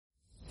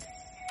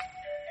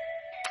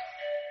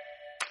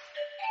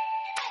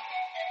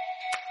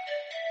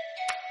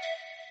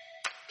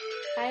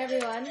Hi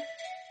everyone.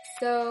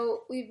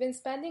 So we've been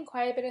spending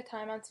quite a bit of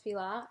time on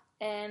tefillah,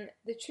 and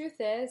the truth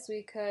is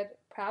we could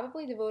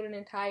probably devote an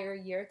entire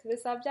year to the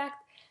subject,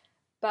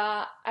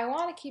 but I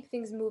want to keep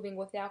things moving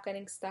without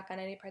getting stuck on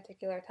any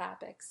particular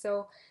topic.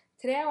 So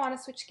today I want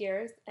to switch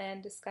gears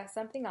and discuss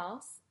something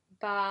else,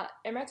 but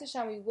Emret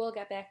Hashem, we will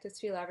get back to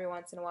tefillah every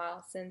once in a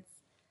while since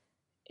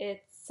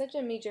it's such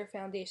a major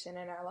foundation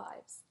in our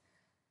lives.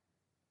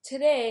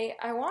 Today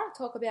I want to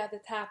talk about the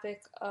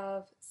topic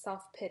of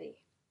self-pity.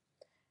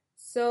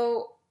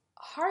 So,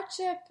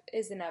 hardship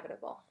is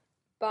inevitable,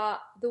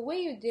 but the way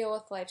you deal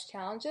with life's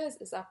challenges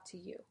is up to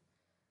you.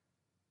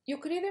 You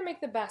could either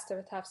make the best of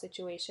a tough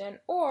situation,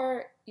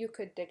 or you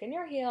could dig in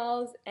your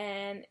heels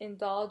and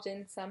indulge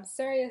in some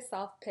serious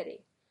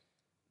self-pity.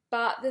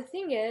 But the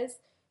thing is,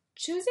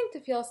 choosing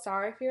to feel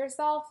sorry for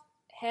yourself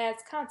has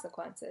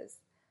consequences.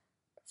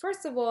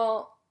 First of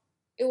all,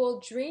 it will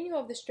drain you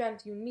of the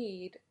strength you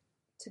need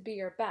to be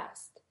your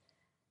best.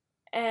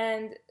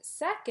 And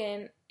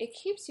second, it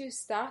keeps you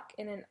stuck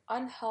in an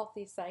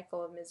unhealthy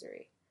cycle of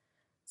misery.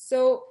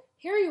 So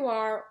here you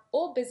are,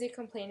 all busy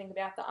complaining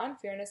about the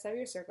unfairness of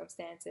your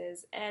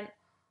circumstances, and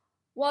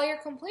while your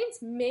complaints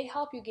may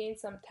help you gain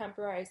some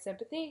temporary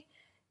sympathy,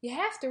 you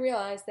have to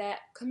realize that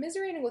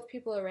commiserating with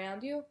people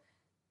around you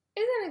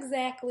isn't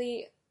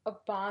exactly a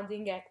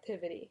bonding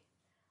activity.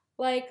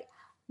 Like,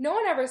 no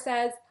one ever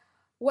says,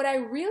 "What I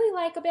really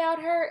like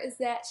about her is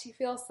that she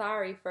feels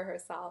sorry for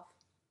herself."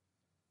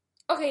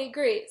 Okay,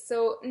 great.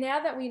 So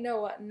now that we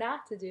know what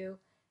not to do,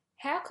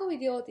 how can we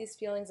deal with these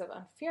feelings of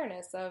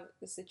unfairness of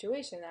the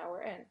situation that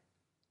we're in?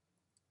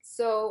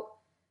 So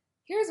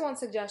here's one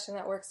suggestion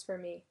that works for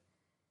me.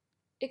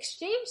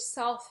 Exchange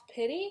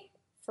self-pity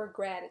for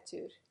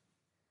gratitude.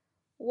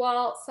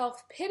 While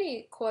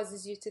self-pity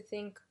causes you to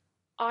think,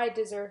 "I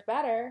deserve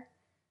better,"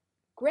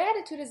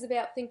 gratitude is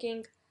about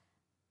thinking,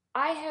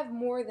 "I have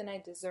more than I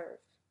deserve."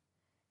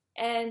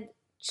 And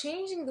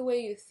changing the way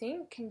you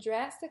think can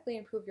drastically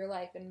improve your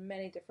life in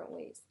many different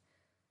ways.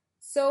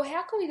 So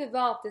how can we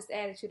develop this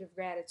attitude of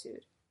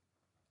gratitude?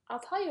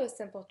 I'll tell you a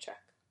simple trick.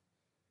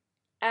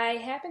 I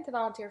happen to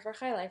volunteer for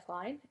Chai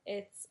Lifeline.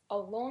 It's a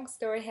long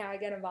story how I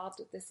get involved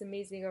with this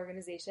amazing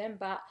organization,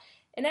 but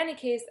in any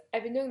case,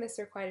 I've been doing this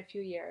for quite a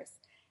few years.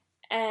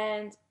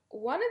 And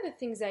one of the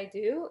things I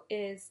do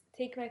is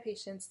take my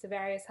patients to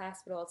various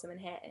hospitals in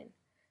Manhattan.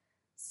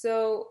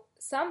 So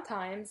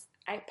sometimes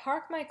I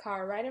park my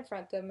car right in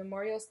front of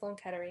Memorial Sloan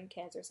Kettering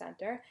Cancer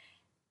Center,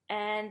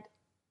 and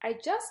I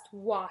just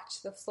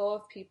watch the flow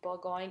of people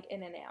going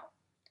in and out.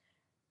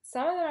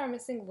 Some of them are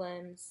missing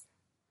limbs.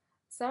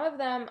 Some of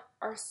them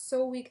are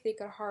so weak they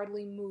could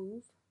hardly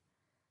move.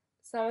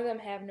 Some of them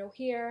have no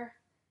hair.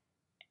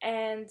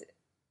 And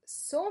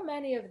so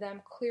many of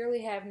them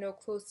clearly have no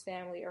close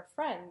family or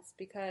friends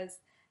because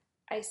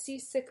I see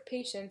sick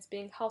patients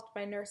being helped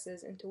by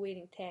nurses into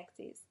waiting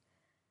taxis.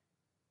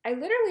 I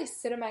literally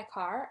sit in my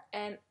car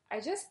and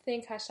I just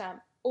thank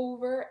Hashem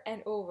over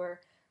and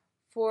over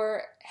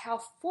for how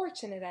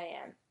fortunate I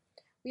am.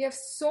 We have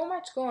so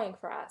much going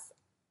for us.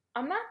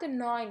 I'm not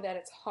denying that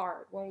it's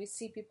hard when we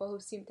see people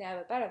who seem to have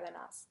it better than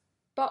us.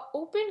 But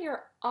open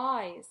your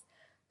eyes.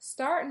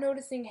 Start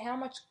noticing how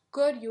much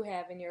good you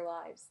have in your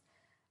lives.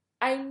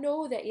 I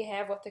know that you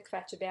have what to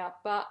kvetch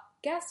about, but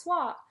guess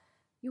what?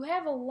 You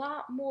have a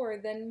lot more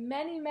than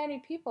many, many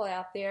people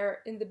out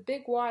there in the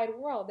big wide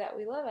world that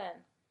we live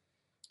in.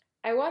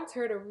 I once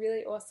heard a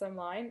really awesome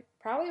line,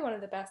 probably one of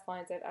the best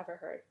lines I've ever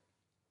heard.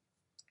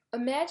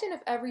 Imagine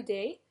if every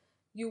day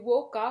you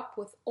woke up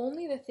with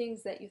only the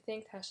things that you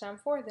thanked Hashem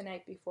for the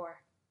night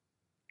before.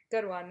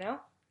 Good one, no?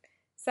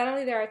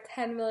 Suddenly there are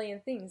 10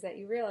 million things that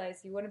you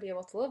realize you wouldn't be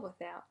able to live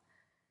without.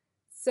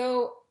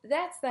 So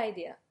that's the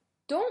idea.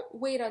 Don't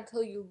wait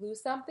until you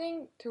lose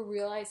something to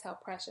realize how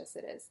precious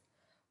it is.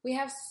 We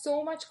have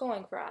so much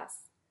going for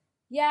us.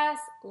 Yes,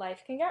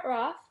 life can get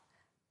rough,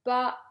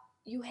 but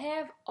you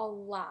have a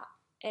lot,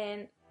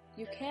 and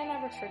you can't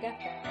ever forget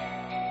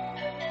that.